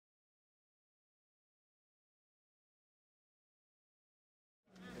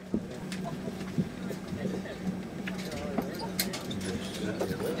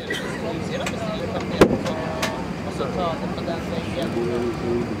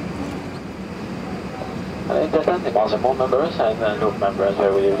Attendant departure members and loop members,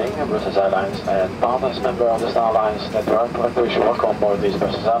 very good evening. Brussels Airlines and partners member of the Star Alliance network. I'd like to wish you welcome aboard this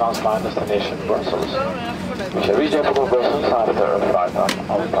Brussels Airlines flight destination Brussels. We shall reach airport of Brussels after a flight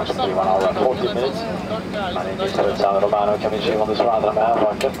of approximately 1 hour and 40 minutes. My name is Alessandro Romano, cabin chief on this flight, and I have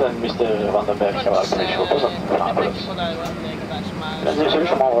our captain, Mr. Van den Berg, who I'd like to wish you a pleasant flight with us. Mesdames et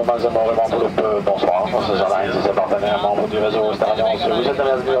messieurs, membres de bonsoir. Brussels Airlines et ses partenaires, membres du réseau Star Alliance, vous êtes la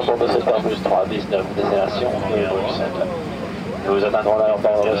bienvenue à bord de cet Airbus 319 destination Bruxelles. Nous atteindrons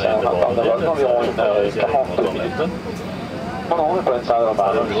l'aéroport de Saint-Martin de vol d'environ 1h42 minutes. Mon nom est Alessandro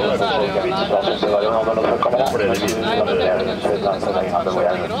Romano, je suis le cabine support sur le nom de notre commandant, monsieur Van den Berg, je souhaite un très agréable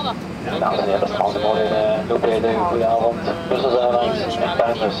voyage. Dames en heren, transport in de OPD, goedenavond. Brussels Airlines en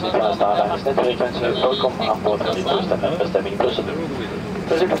partners van Star Alliance netwerk wensen u welkom aan boord van die toestel en bestemming Brussel.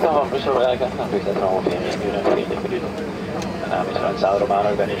 Dus ik vertel van Brussel bereiken, dan duurt het ongeveer 1 uur en 20 minuten. Mijn naam is Alessandro Romano,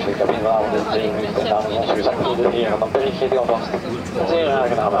 ik ben in de cabine vanavond in 3 minuten namens onze gezagte heren, dan berg je die alvast. Een zeer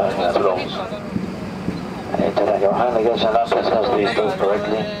aangename reis voor ons. And that your hand luggage and laptops must be stowed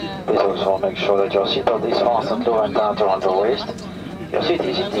correctly. Please also make sure that your seatbelt is fastened low and down around your waist. Your seat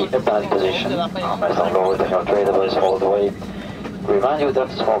is in the upright position, armrest are lowered and your tray table is all the way. We remind you that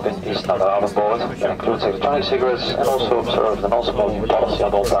smoking is not allowed on board. That includes electronic cigarettes and also observe the non-smoking policy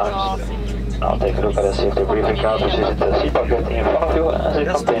at all times. Now take a look at the safety briefing card, which is in the seat pocket in front of you, as it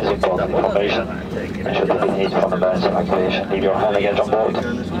contains important information. And should there be need for emergency evacuation, leave your hand luggage on board.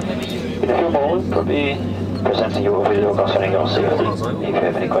 In a few moments, we'll be presenting you a video concerning your safety. If you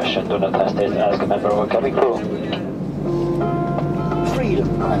have any questions, do not hesitate to ask a member of our cabin crew.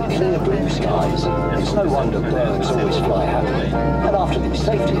 Freedom and clear blue skies. It's no wonder birds always fly happily. And after these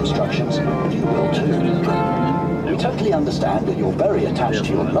safety instructions, you will too. We totally understand that you're very attached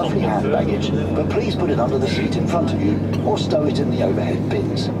to your lovely hand baggage, but please put it under the seat in front of you or stow it in the overhead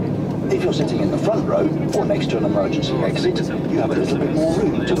bins. If you're sitting in the front row or next to an emergency exit, you have a little bit more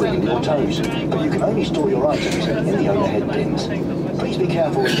room to wiggle your toes, but you can only store your items in the overhead bins. Please be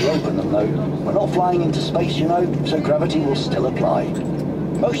careful when you open them though. We're not flying into space, you know, so gravity will still apply.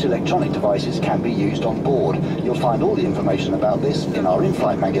 Most electronic devices can be used on board. You'll find all the information about this in our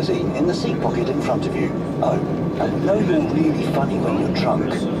Inflight magazine in the seat pocket in front of you. Oh, and we know you're really funny when you're drunk,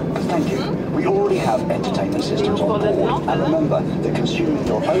 but thank you. We already have entertainment systems on board, and remember that consuming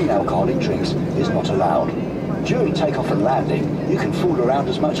your own alcoholic drinks is not allowed. During takeoff and landing, you can fool around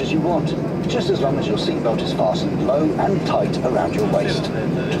as much as you want, just as long as your seatbelt is fastened low and tight around your waist.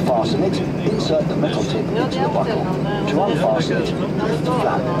 To fasten it, insert the metal tip into the buckle. To unfasten it, lift the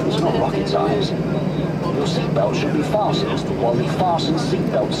flap. It's not rocket science. Your seatbelt should be fastened while the fasten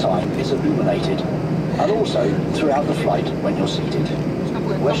seatbelt sign is illuminated, and also throughout the flight when you're seated.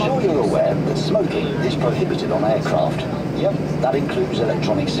 We're sure you're aware that smoking is prohibited on aircraft. Yep, that includes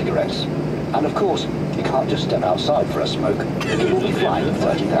electronic cigarettes. And of course, you can't just step outside for a smoke. You will be flying at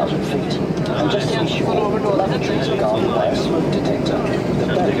 30,000 feet. And just to be sure, the lavatories are guarded by a smoke detector with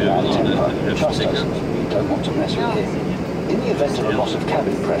a very bad temper. Trust us, you don't want to mess with him. In the event of a loss of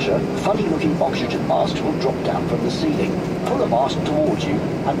cabin pressure, funny-looking oxygen masks will drop down from the ceiling. Pull a mask towards you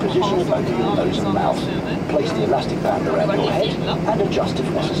and position it over your nose and mouth. Place the elastic band around your head and adjust if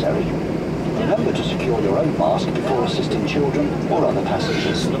necessary. Remember to secure your own mask before assisting children or other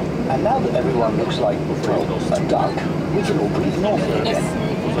passengers. And now that everyone looks like, well, a duck, we can all breathe normally again.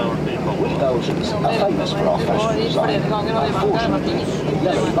 We Belgians are famous for our fashion design. Unfortunately, the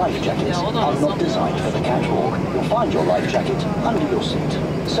yellow life jackets are not designed for the catwalk. You'll find your life jacket under your seat.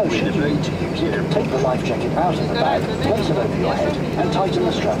 So should you need to use it, take the life jacket out of the bag, place it over your head, and tighten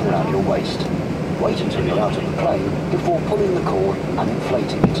the strap around your waist. Wait until you're out of the plane before pulling the cord and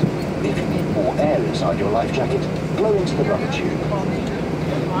inflating it. If you need more air inside your life jacket, blow into the rubber tube.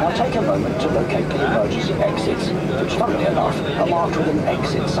 Now take a moment to locate the emergency exits, which funnily enough are marked with an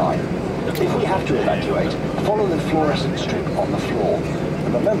exit sign. If we have to evacuate, follow the fluorescent strip on the floor.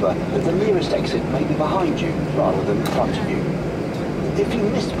 And remember that the nearest exit may be behind you rather than in front of you. If you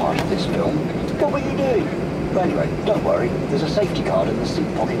missed part of this film, what were you doing? But anyway, don't worry, there's a safety card in the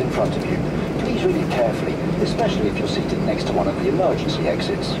seat pocket in front of you. Please read it carefully, especially if you're seated next to one of the emergency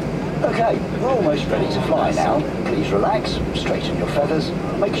exits. Okay, we're almost ready to fly now. Please relax, straighten your feathers,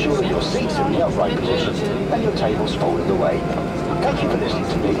 make sure that your seat's in the upright position and your table's folded away. Thank you for listening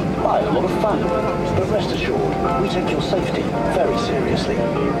to me. I had a lot of fun. But rest assured, we take your safety very seriously.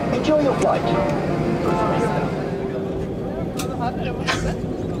 Enjoy your flight.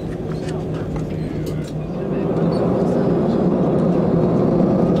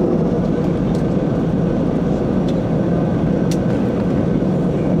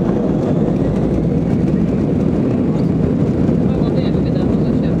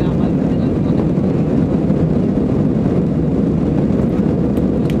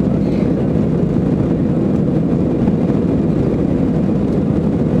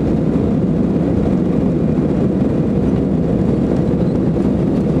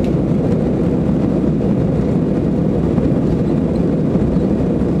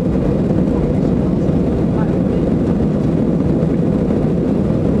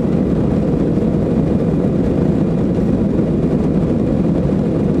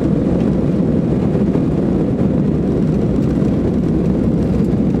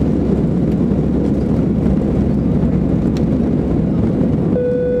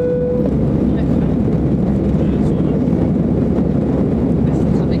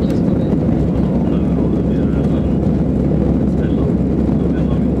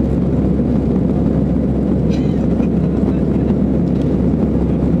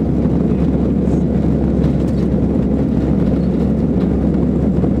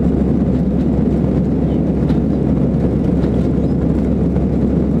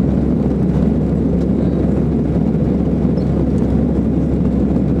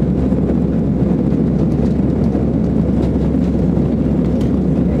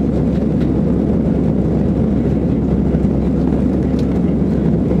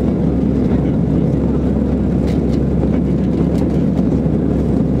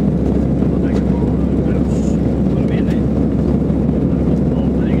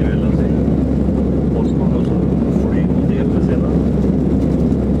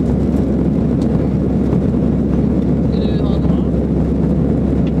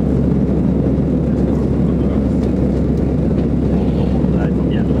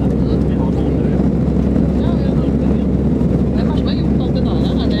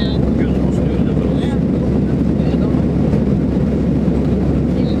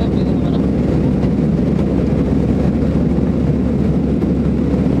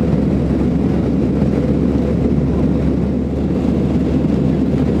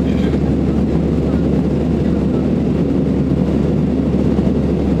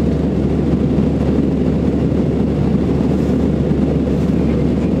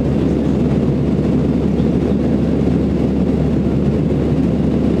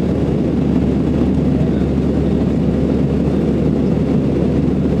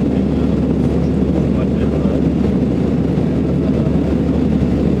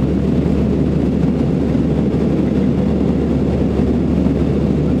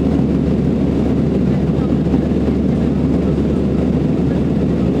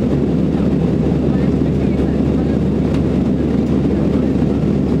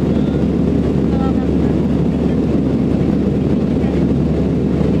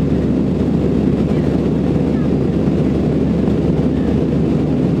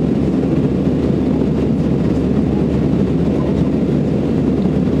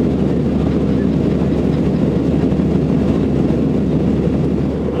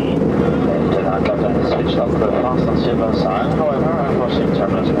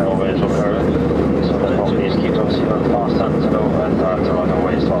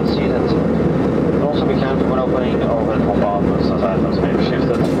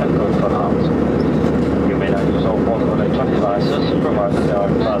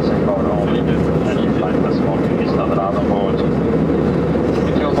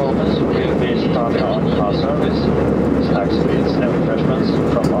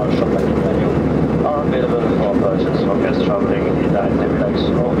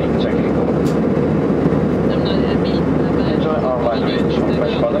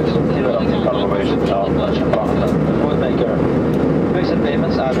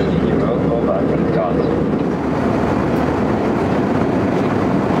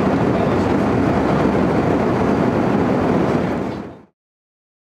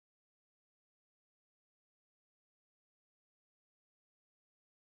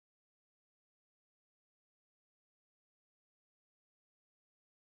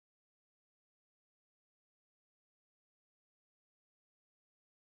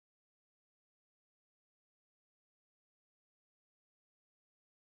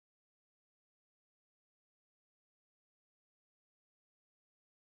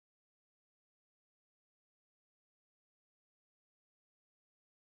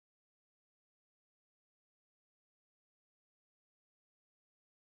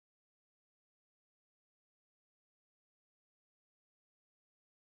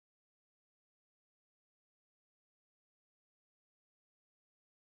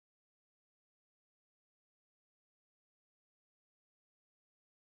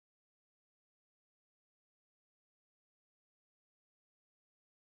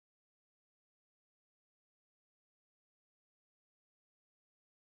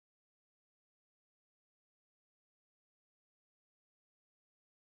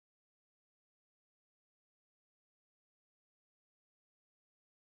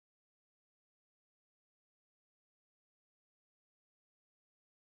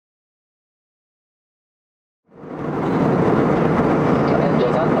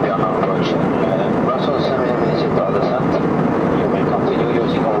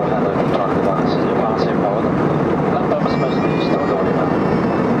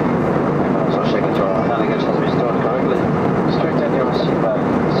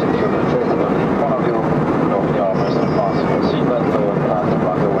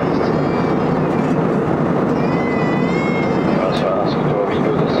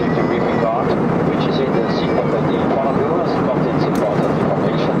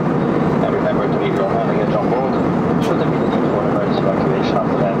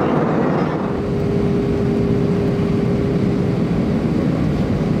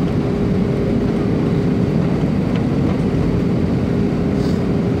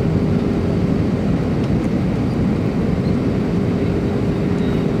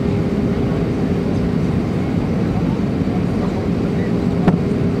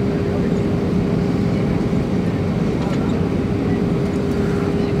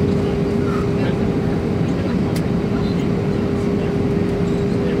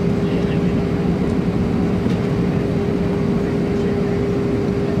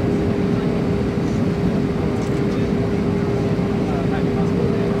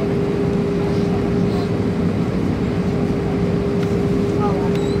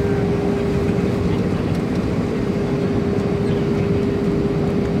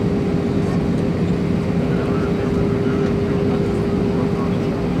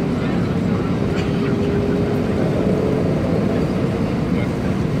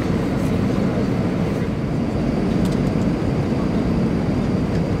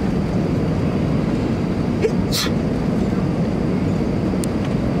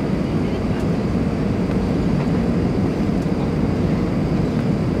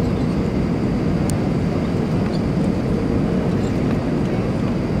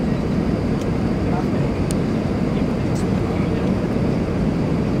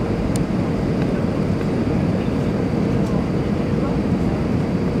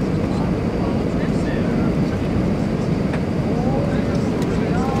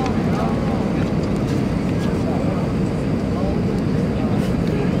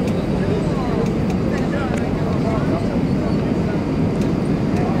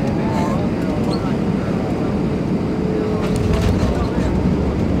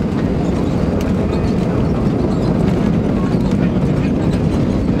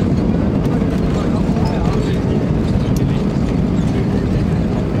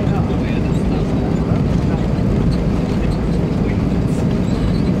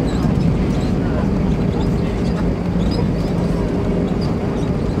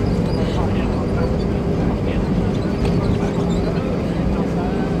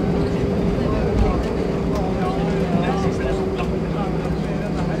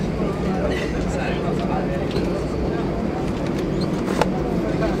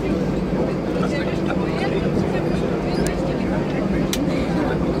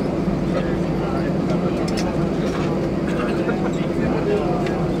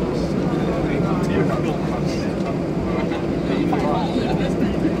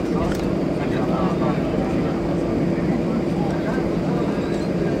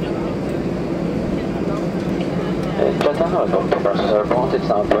 Welcome to Brussels Airport. It's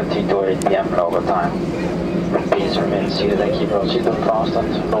now 20 to 8 p.m. local time. Please remain seated and keep your seatbelt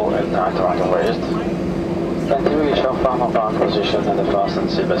fastened, low and tight around the waist. Interior shall farm up our position and the fasten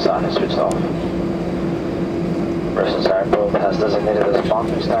seatbelt sign is switched off. Brussels Airport has designated a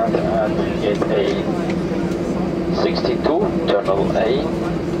parking start at gate A62, Terminal A.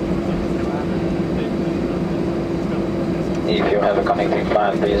 If you have a connecting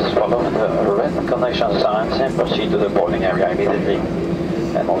flight, please follow the red connection signs and proceed to the boarding area immediately.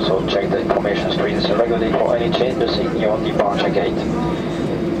 And also check the information screens regularly for any changes in your departure gate.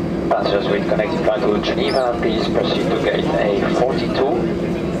 Passengers with connecting flight to Geneva, please proceed to gate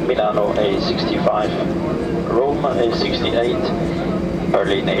A42, Milano A65, Rome A68,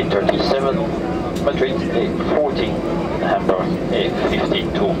 Berlin A37, Madrid A40, Hamburg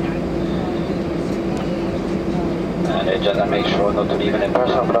A52. Just make sure not to leave any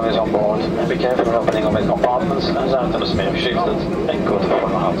personal belongings on board and be careful when opening of compartments as items may have shifted and go to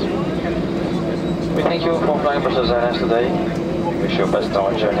fall out. We thank you for flying Brussels Airlines today. Wish you best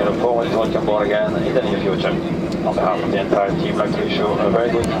on our journey. Look forward to welcome aboard again in the near future. On behalf of the entire team, I'd like to wish you a very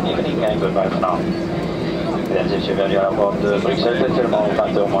good evening and goodbye for now. Mesdames et messieurs, bienvenue à bord de Bruxelles, actuellement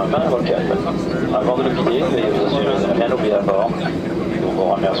 20h moins 20 à votre capitaine. Avant de le quitter, veuillez vous assurer de ne rien oublier à bord. Nous vous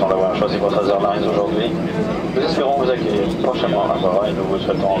remercions d'avoir choisi Brussels Airlines aujourd'hui. Nous espérons vous accueillir prochainement à bord et nous vous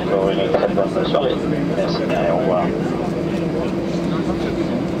souhaitons encore une très bonne soirée. Merci bien et au revoir.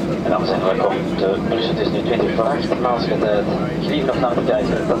 En dan zijn we gekomen. Het is nu 20 voor 8. Maar als je het geliefd nog naar te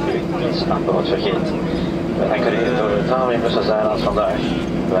kijken, dat u iets aan boord vergeet. We danken u voor het houden in Brussels Airlines vandaag.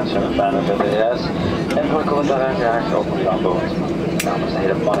 We wensen u een fijne verder reis en voor commentaar graag opnieuw aan boord. Namens de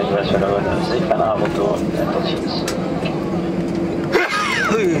hele planning wensen we u een zeer fijne avond toe en tot ziens.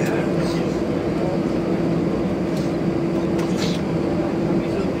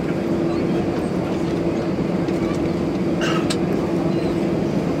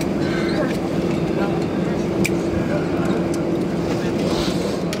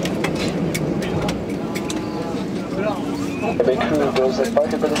 Cabin crew, those that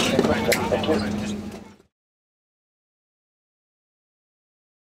parted, thank you.